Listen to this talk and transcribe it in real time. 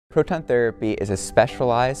Proton therapy is a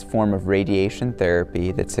specialized form of radiation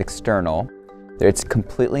therapy that's external. It's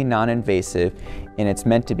completely non-invasive, and it's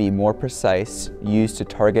meant to be more precise, used to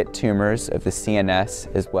target tumors of the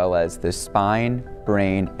CNS as well as the spine,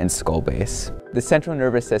 brain, and skull base. The central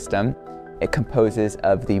nervous system, it composes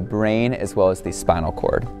of the brain as well as the spinal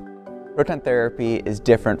cord. Proton therapy is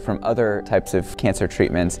different from other types of cancer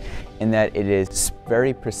treatments in that it is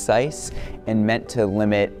very precise and meant to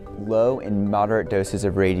limit low and moderate doses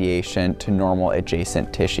of radiation to normal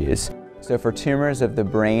adjacent tissues. So for tumors of the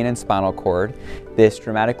brain and spinal cord, this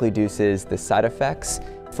dramatically reduces the side effects.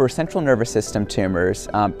 For central nervous system tumors,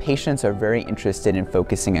 patients are very interested in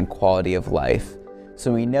focusing on quality of life.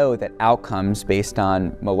 So we know that outcomes based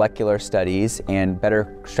on molecular studies and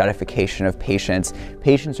better stratification of patients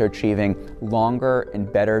are achieving longer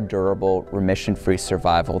and better durable remission-free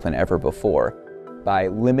survival than ever before. By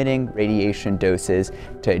limiting radiation doses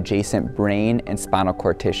to adjacent brain and spinal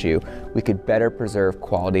cord tissue, we could better preserve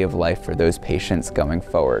quality of life for those patients going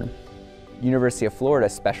forward. University of Florida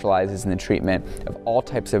specializes in the treatment of all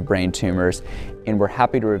types of brain tumors, and we're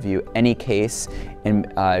happy to review any case and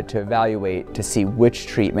to evaluate to see which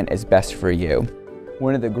treatment is best for you.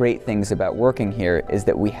 One of the great things about working here is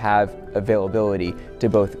that we have availability to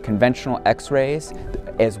both conventional X-rays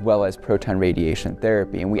as well as proton radiation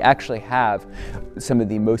therapy. And we actually have some of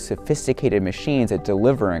the most sophisticated machines at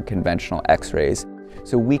delivering conventional X-rays.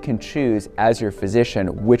 So we can choose, as your physician,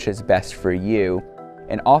 which is best for you.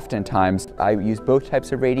 And oftentimes, I use both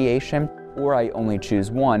types of radiation, or I only choose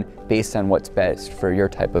one based on what's best for your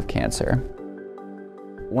type of cancer.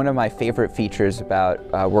 One of my favorite features about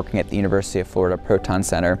working at the University of Florida Proton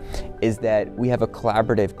Center is that we have a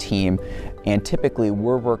collaborative team, and typically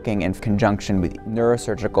we're working in conjunction with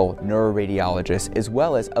neurosurgical neuroradiologists as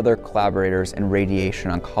well as other collaborators in radiation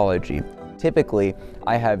oncology. Typically,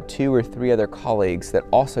 I have 2 or 3 other colleagues that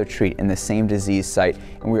also treat in the same disease site,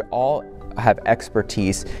 and we all have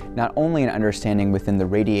expertise not only in understanding within the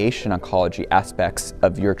radiation oncology aspects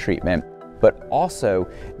of your treatment, but also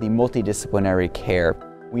the multidisciplinary care.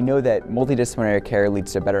 We know that multidisciplinary care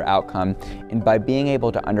leads to better outcome, and by being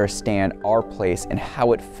able to understand our place and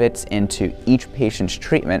how it fits into each patient's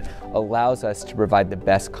treatment allows us to provide the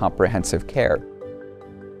best comprehensive care.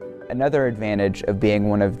 Another advantage of being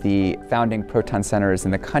one of the founding proton centers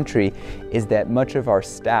in the country is that much of our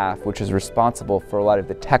staff, which is responsible for a lot of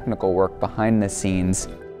the technical work behind the scenes,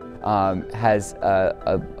 has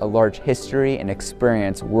a large history and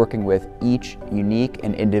experience working with each unique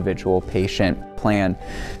and individual patient plan.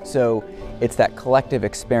 So it's that collective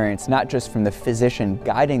experience, not just from the physician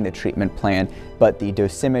guiding the treatment plan, but the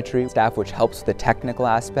dosimetry staff, which helps with the technical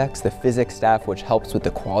aspects, the physics staff, which helps with the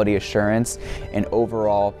quality assurance and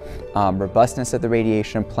overall robustness of the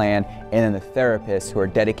radiation plan, and then the therapists who are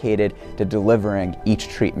dedicated to delivering each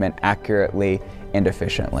treatment accurately and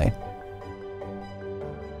efficiently.